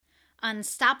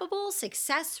Unstoppable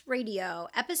Success Radio,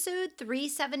 episode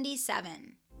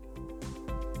 377.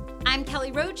 I'm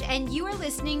Kelly Roach, and you are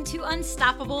listening to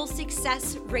Unstoppable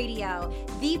Success Radio,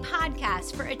 the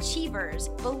podcast for achievers,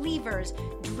 believers,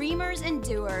 dreamers, and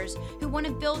doers who want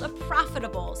to build a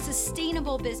profitable,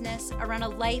 sustainable business around a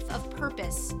life of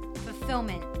purpose,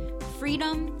 fulfillment,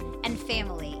 freedom, and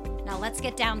family. Now let's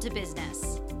get down to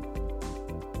business.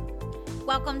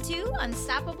 Welcome to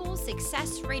Unstoppable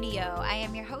Success Radio. I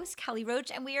am your host, Kelly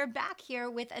Roach, and we are back here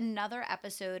with another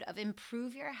episode of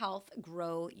Improve Your Health,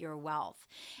 Grow Your Wealth.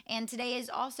 And today is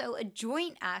also a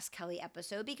joint Ask Kelly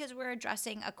episode because we're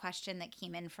addressing a question that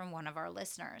came in from one of our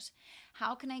listeners.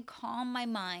 How can I calm my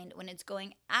mind when it's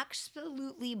going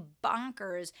absolutely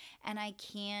bonkers and I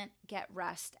can't get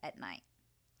rest at night?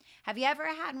 Have you ever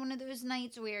had one of those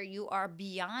nights where you are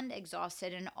beyond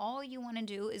exhausted and all you want to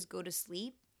do is go to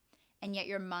sleep? And yet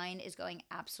your mind is going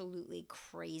absolutely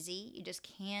crazy. You just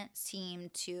can't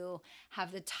seem to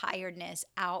have the tiredness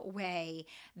outweigh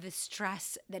the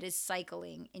stress that is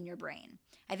cycling in your brain.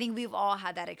 I think we've all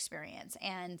had that experience.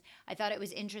 And I thought it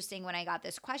was interesting when I got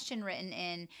this question written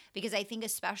in, because I think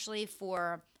especially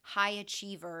for high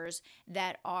achievers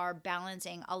that are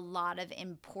balancing a lot of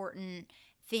important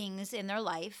things in their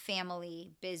life, family,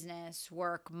 business,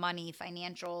 work, money,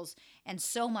 financials, and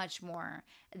so much more,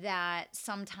 that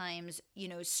sometimes,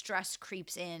 stress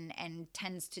creeps in and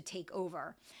tends to take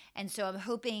over. And so I'm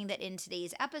hoping that in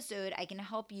today's episode, I can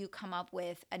help you come up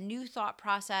with a new thought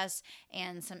process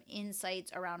and some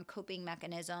insights around coping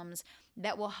mechanisms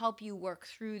that will help you work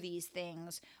through these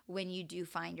things when you do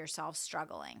find yourself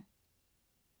struggling.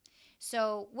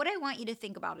 So what I want you to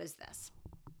think about is this.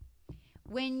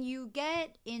 When you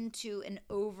get into an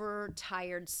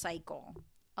overtired cycle,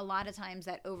 a lot of times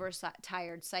that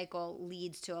overtired cycle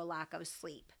leads to a lack of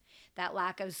sleep. That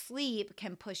lack of sleep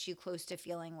can push you close to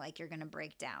feeling like you're going to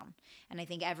break down. And I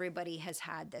think everybody has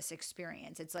had this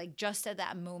experience. It's like just at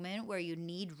that moment where you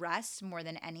need rest more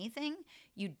than anything,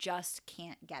 you just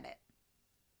can't get it.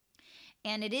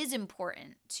 And it is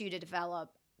important to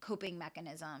develop coping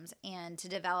mechanisms and to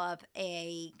develop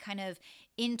a kind of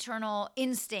internal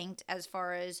instinct as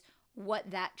far as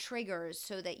what that triggers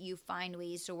so that you find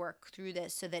ways to work through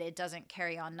this so that it doesn't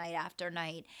carry on night after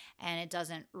night and it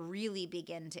doesn't really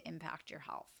begin to impact your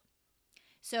health.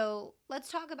 So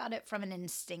let's talk about it from an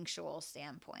instinctual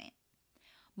standpoint.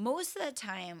 Most of the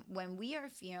time when we are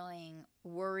feeling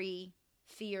worry,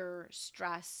 fear,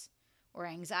 stress, or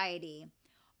anxiety,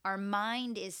 our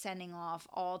mind is sending off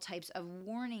all types of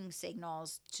warning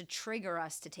signals to trigger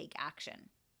us to take action.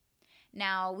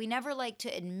 Now, we never like to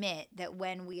admit that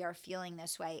when we are feeling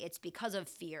this way, it's because of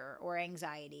fear or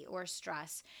anxiety or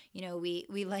stress.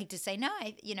 We like to say, no,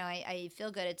 I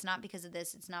feel good. It's not because of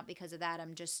this. It's not because of that.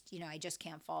 I just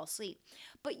can't fall asleep.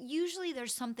 But usually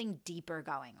there's something deeper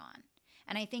going on.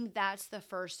 And I think that's the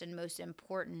first and most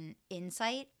important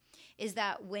insight, is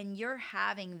that when you're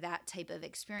having that type of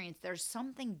experience, there's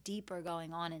something deeper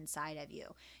going on inside of you.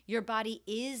 Your body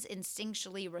is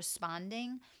instinctually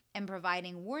responding and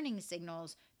providing warning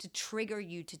signals to trigger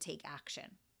you to take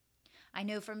action. I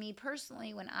know for me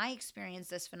personally, when I experience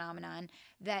this phenomenon,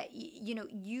 that,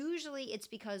 usually it's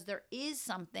because there is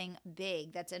something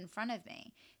big that's in front of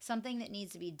me, something that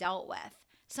needs to be dealt with.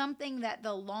 Something that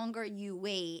the longer you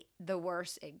wait, the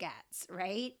worse it gets,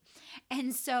 right?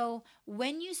 And so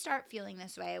when you start feeling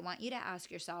this way, I want you to ask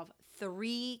yourself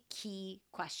three key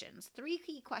questions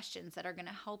that are going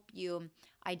to help you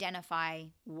identify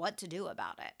what to do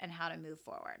about it and how to move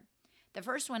forward. The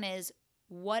first one is,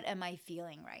 what am I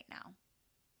feeling right now?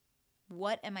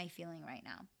 What am I feeling right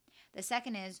now? The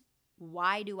second is,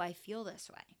 why do I feel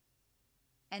this way?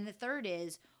 And the third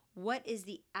is, what is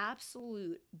the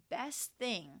absolute best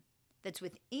thing that's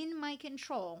within my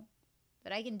control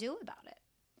that I can do about it?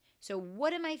 So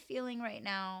what am I feeling right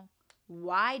now?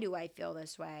 Why do I feel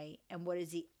this way? And what is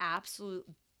the absolute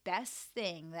best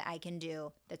thing that I can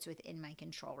do that's within my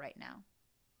control right now?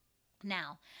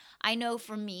 Now, I know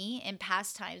for me, in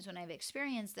past times when I've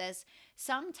experienced this,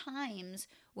 sometimes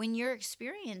when you're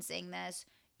experiencing this,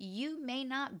 you may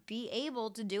not be able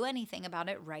to do anything about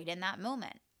it right in that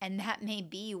moment. And that may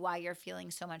be why you're feeling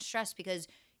so much stress, because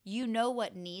you know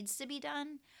what needs to be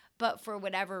done, but for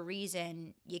whatever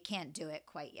reason, you can't do it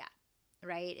quite yet,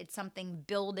 right? It's something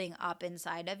building up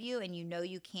inside of you and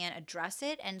you can't address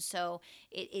it. And so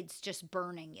it's just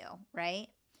burning you, right?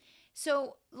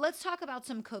 So let's talk about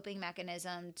some coping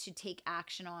mechanism to take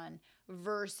action on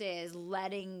versus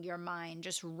letting your mind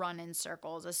just run in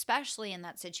circles, especially in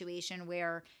that situation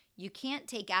where you can't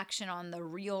take action on the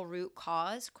real root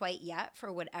cause quite yet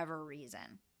for whatever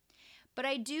reason. But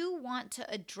I do want to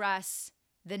address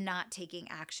the not taking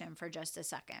action for just a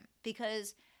second,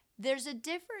 because there's a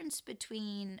difference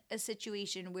between a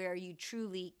situation where you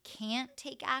truly can't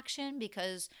take action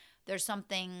because there's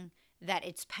something that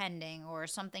it's pending or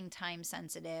something time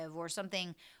sensitive or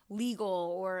something legal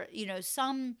or,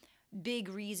 some big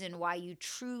reason why you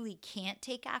truly can't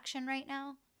take action right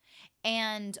now,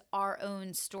 and our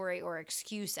own story or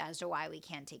excuse as to why we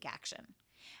can't take action.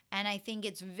 And I think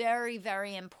it's very,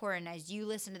 very important as you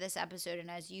listen to this episode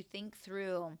and as you think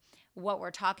through what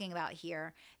we're talking about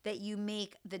here, that you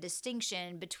make the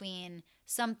distinction between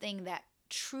something that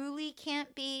truly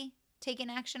can't be taken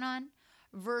action on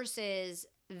versus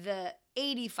the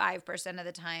 85% of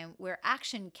the time where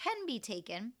action can be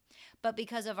taken, but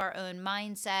because of our own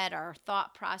mindset, our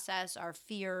thought process, our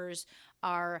fears,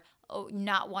 our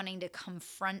not wanting to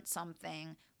confront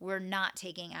something, we're not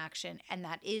taking action, and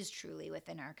that is truly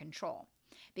within our control.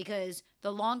 Because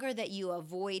the longer that you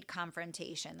avoid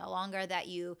confrontation, the longer that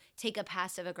you take a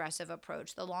passive aggressive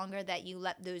approach, the longer that you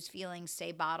let those feelings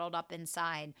stay bottled up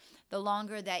inside, the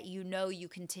longer that you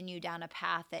continue down a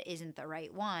path that isn't the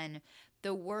right one,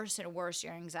 the worse and worse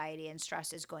your anxiety and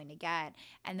stress is going to get,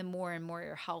 and the more and more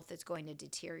your health is going to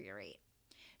deteriorate.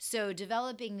 So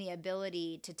developing the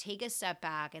ability to take a step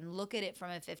back and look at it from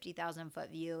a 50,000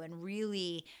 foot view and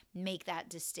really make that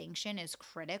distinction is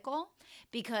critical,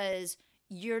 because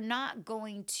you're not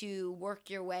going to work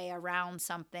your way around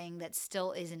something that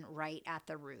still isn't right at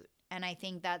the root. And I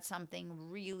think that's something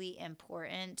really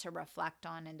important to reflect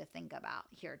on and to think about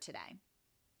here today.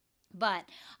 But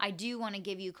I do want to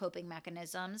give you coping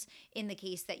mechanisms in the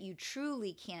case that you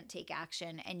truly can't take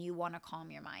action and you want to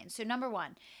calm your mind. So number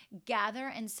one, gather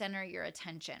and center your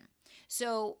attention.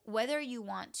 So whether you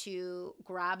want to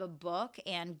grab a book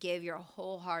and give your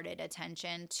wholehearted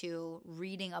attention to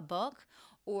reading a book,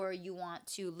 or you want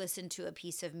to listen to a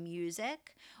piece of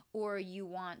music, or you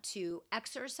want to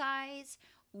exercise,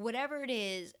 whatever it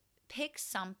is, pick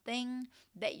something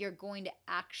that you're going to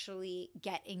actually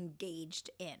get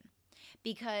engaged in.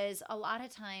 Because a lot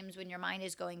of times when your mind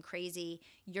is going crazy,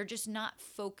 you're just not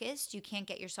focused. You can't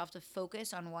get yourself to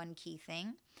focus on one key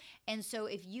thing. And so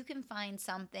if you can find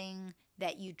something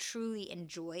that you truly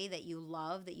enjoy, that you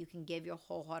love, that you can give your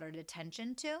wholehearted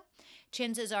attention to,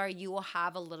 chances are you will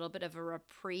have a little bit of a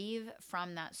reprieve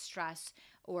from that stress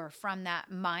or from that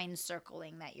mind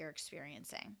circling that you're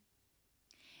experiencing.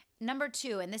 Number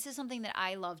two, and this is something that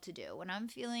I love to do when I'm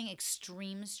feeling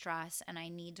extreme stress and I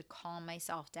need to calm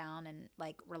myself down and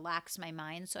relax my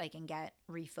mind so I can get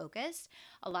refocused.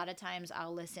 A lot of times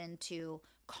I'll listen to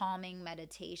calming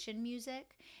meditation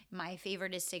music. My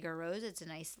favorite is Sigur Rós. It's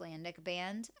an Icelandic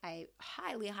band. I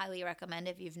highly, highly recommend,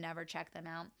 if you've never checked them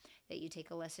out, that you take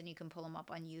a listen. You can pull them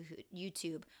up on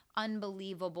YouTube.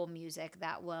 Unbelievable music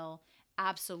that will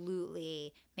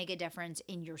absolutely make a difference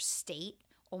in your state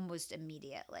almost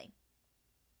immediately.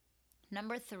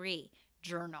 Number three,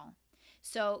 journal.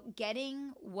 So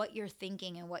getting what you're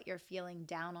thinking and what you're feeling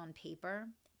down on paper,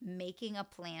 making a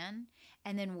plan,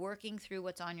 and then working through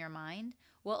what's on your mind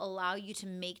will allow you to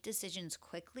make decisions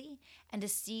quickly and to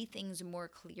see things more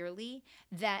clearly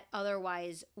that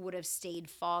otherwise would have stayed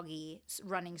foggy,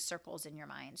 running circles in your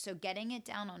mind. So getting it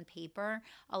down on paper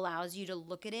allows you to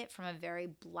look at it from a very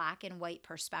black and white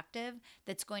perspective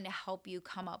that's going to help you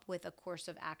come up with a course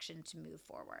of action to move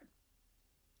forward.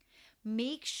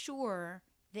 Make sure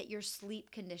that your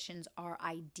sleep conditions are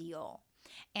ideal.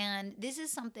 And this is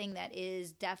something that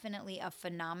is definitely a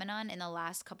phenomenon in the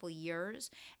last couple years.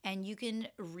 And you can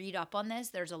read up on this.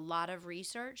 There's a lot of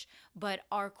research, but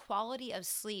our quality of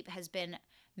sleep has been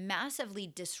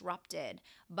massively disrupted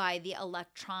by the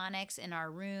electronics in our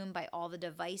room, by all the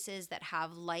devices that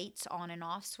have lights on and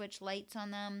off switch lights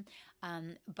on them,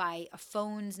 by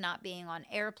phones not being on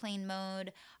airplane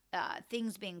mode,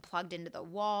 things being plugged into the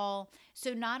wall.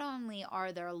 So not only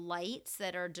are there lights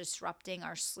that are disrupting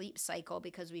our sleep cycle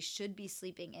because we should be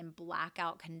sleeping in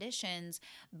blackout conditions,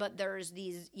 but there's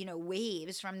these,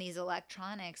 waves from these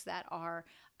electronics that are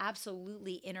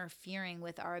absolutely interfering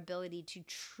with our ability to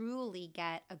truly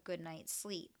get a good night's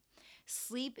sleep.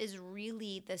 Sleep is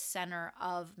really the center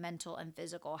of mental and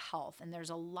physical health. And there's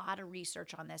a lot of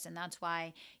research on this. And that's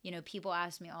why, people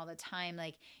ask me all the time,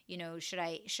 should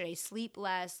I sleep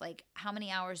less? How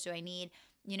many hours do I need?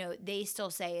 They still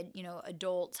say,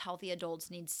 healthy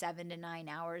adults need 7 to 9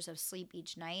 hours of sleep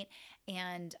each night.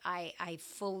 And I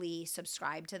fully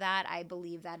subscribe to that. I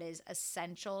believe that is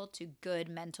essential to good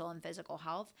mental and physical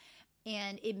health.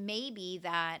 And it may be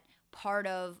that part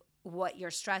of what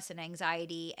your stress and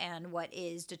anxiety and what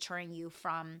is deterring you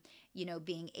from,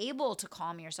 being able to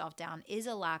calm yourself down is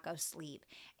a lack of sleep,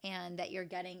 and that you're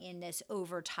getting in this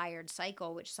overtired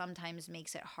cycle, which sometimes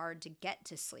makes it hard to get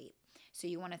to sleep. So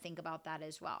you want to think about that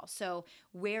as well. So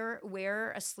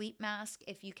wear a sleep mask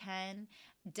if you can.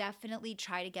 Definitely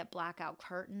try to get blackout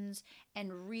curtains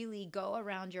and really go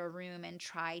around your room and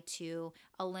try to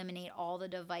eliminate all the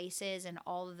devices and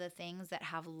all of the things that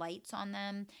have lights on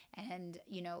them and,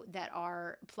 that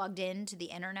are plugged into the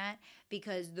internet,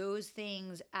 because those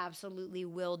things absolutely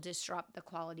will disrupt the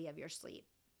quality of your sleep.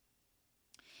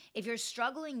 If you're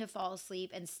struggling to fall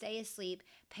asleep and stay asleep,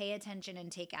 pay attention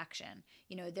and take action.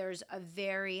 There's a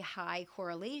very high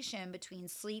correlation between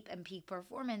sleep and peak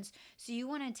performance. So you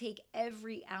want to take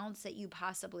every ounce that you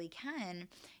possibly can,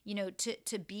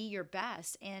 to be your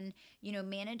best. And,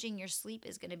 managing your sleep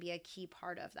is going to be a key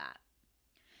part of that.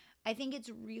 I think it's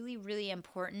really, really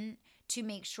important to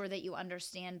make sure that you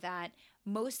understand that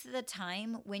most of the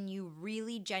time when you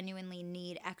really genuinely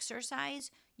need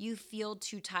exercise, you feel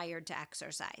too tired to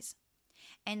exercise.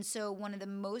 And so one of the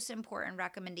most important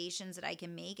recommendations that I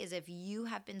can make is if you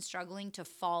have been struggling to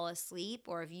fall asleep,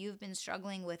 or if you've been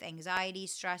struggling with anxiety,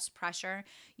 stress, pressure,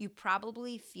 you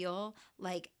probably feel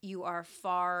like you are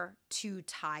far too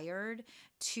tired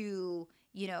to,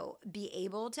 be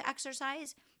able to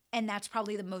exercise. And that's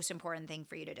probably the most important thing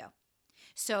for you to do.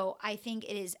 So I think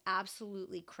it is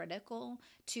absolutely critical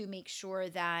to make sure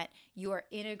that you are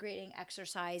integrating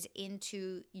exercise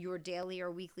into your daily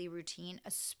or weekly routine,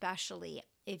 especially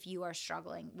if you are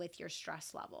struggling with your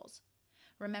stress levels.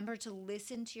 Remember to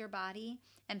listen to your body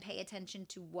and pay attention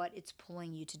to what it's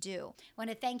pulling you to do. I want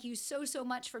to thank you so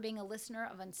much for being a listener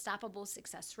of Unstoppable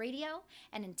Success Radio.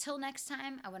 And until next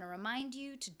time, I want to remind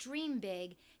you to dream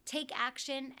big, take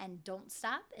action, and don't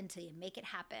stop until you make it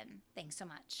happen. Thanks so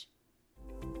much.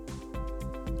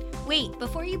 Wait,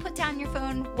 before you put down your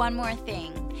phone, one more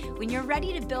thing. When you're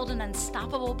ready to build an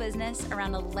unstoppable business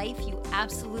around a life you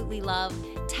absolutely love,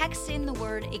 text in the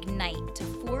word IGNITE to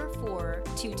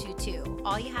 44222.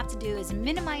 All you have to do is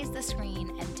minimize the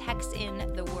screen and text in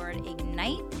the word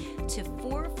IGNITE to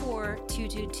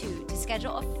 44222 to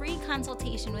schedule a free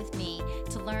consultation with me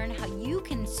to learn how you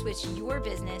can switch your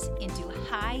business into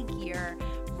high gear,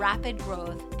 rapid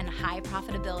growth, and high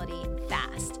profitability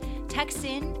fast. Text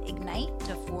in IGNITE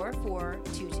to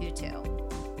 44222.